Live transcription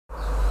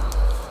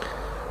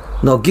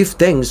Now give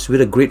thanks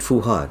with a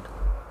grateful heart.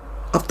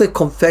 After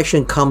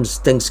confession comes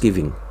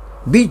thanksgiving.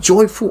 Be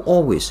joyful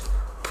always.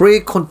 Pray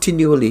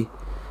continually.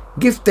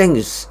 Give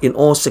thanks in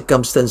all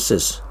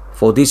circumstances,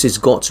 for this is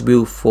God's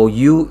will for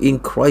you in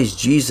Christ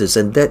Jesus,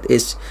 and that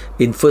is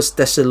in 1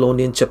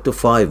 Thessalonians chapter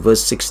 5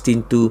 verse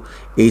 16 to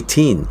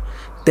 18.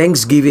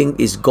 Thanksgiving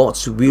is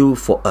God's will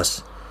for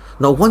us.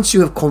 Now once you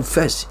have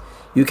confessed,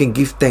 you can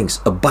give thanks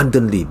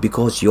abundantly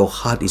because your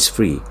heart is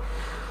free.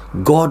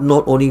 God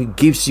not only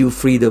gives you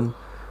freedom,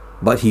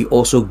 but He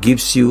also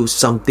gives you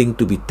something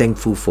to be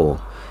thankful for.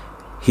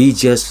 He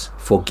just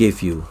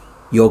forgave you.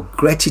 Your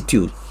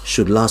gratitude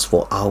should last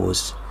for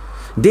hours.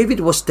 David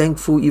was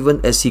thankful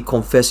even as he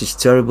confessed his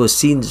terrible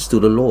sins to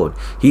the Lord.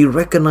 He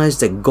recognized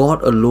that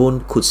God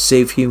alone could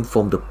save him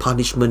from the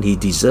punishment he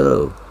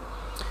deserved.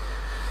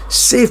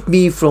 Save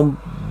me from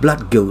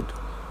blood guilt,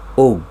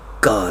 O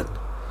God,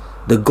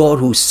 the God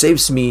who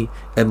saves me,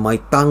 and my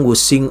tongue will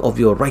sing of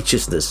your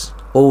righteousness.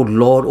 O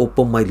Lord,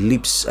 open my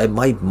lips, and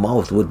my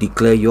mouth will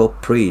declare your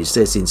praise.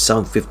 That's in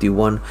Psalm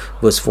 51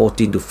 verse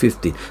 14 to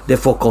 15.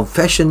 Therefore,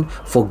 confession,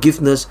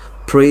 forgiveness,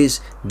 praise,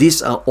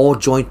 these are all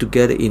joined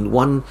together in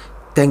one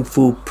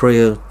thankful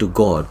prayer to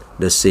God,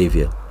 the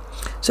Savior.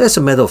 So as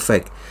a matter of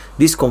fact,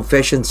 these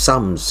confession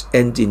psalms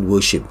end in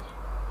worship.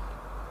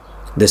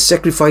 The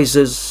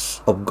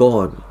sacrifices of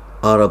God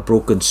are a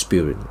broken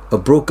spirit, a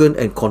broken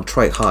and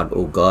contrite heart,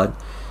 O God,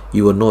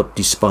 you will not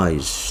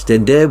despise.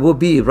 Then there will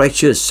be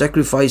righteous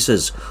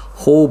sacrifices,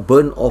 whole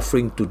burnt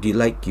offering to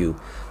delight you.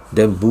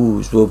 Then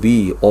bulls will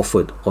be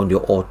offered on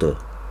your altar.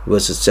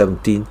 Verses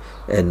 17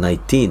 and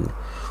 19.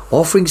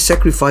 Offering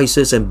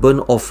sacrifices and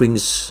burnt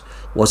offerings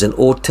was an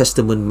Old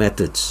Testament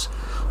method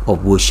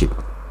of worship.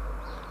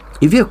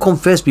 If you have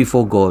confessed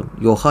before God,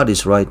 your heart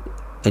is right,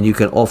 and you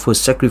can offer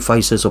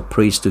sacrifices of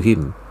praise to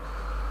Him.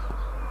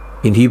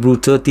 In Hebrews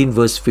 13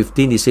 verse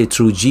 15, it says,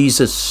 through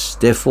Jesus,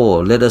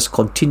 therefore, let us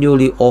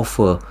continually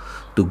offer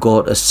to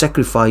God a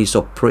sacrifice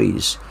of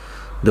praise,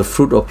 the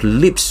fruit of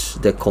lips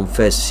that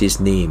confess His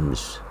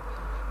names.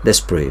 Let's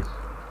pray.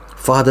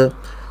 Father,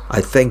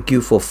 I thank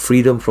you for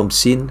freedom from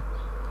sin.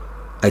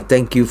 I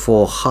thank you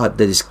for a heart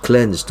that is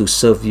cleansed to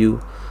serve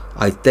you.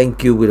 I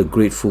thank you with a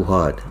grateful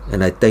heart,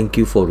 and I thank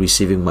you for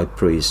receiving my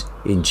praise.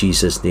 In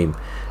Jesus' name,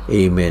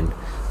 amen.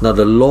 Now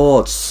the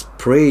Lord's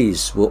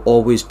praise will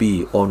always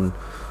be on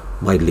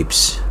my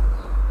lips.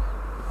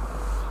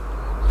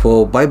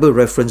 For Bible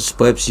reference,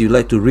 perhaps you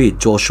like to read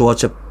Joshua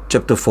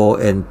chapter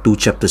 4 and 2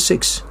 chapter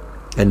 6,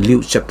 and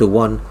Luke chapter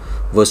 1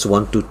 verse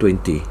 1 to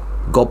 20.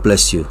 God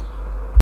bless you.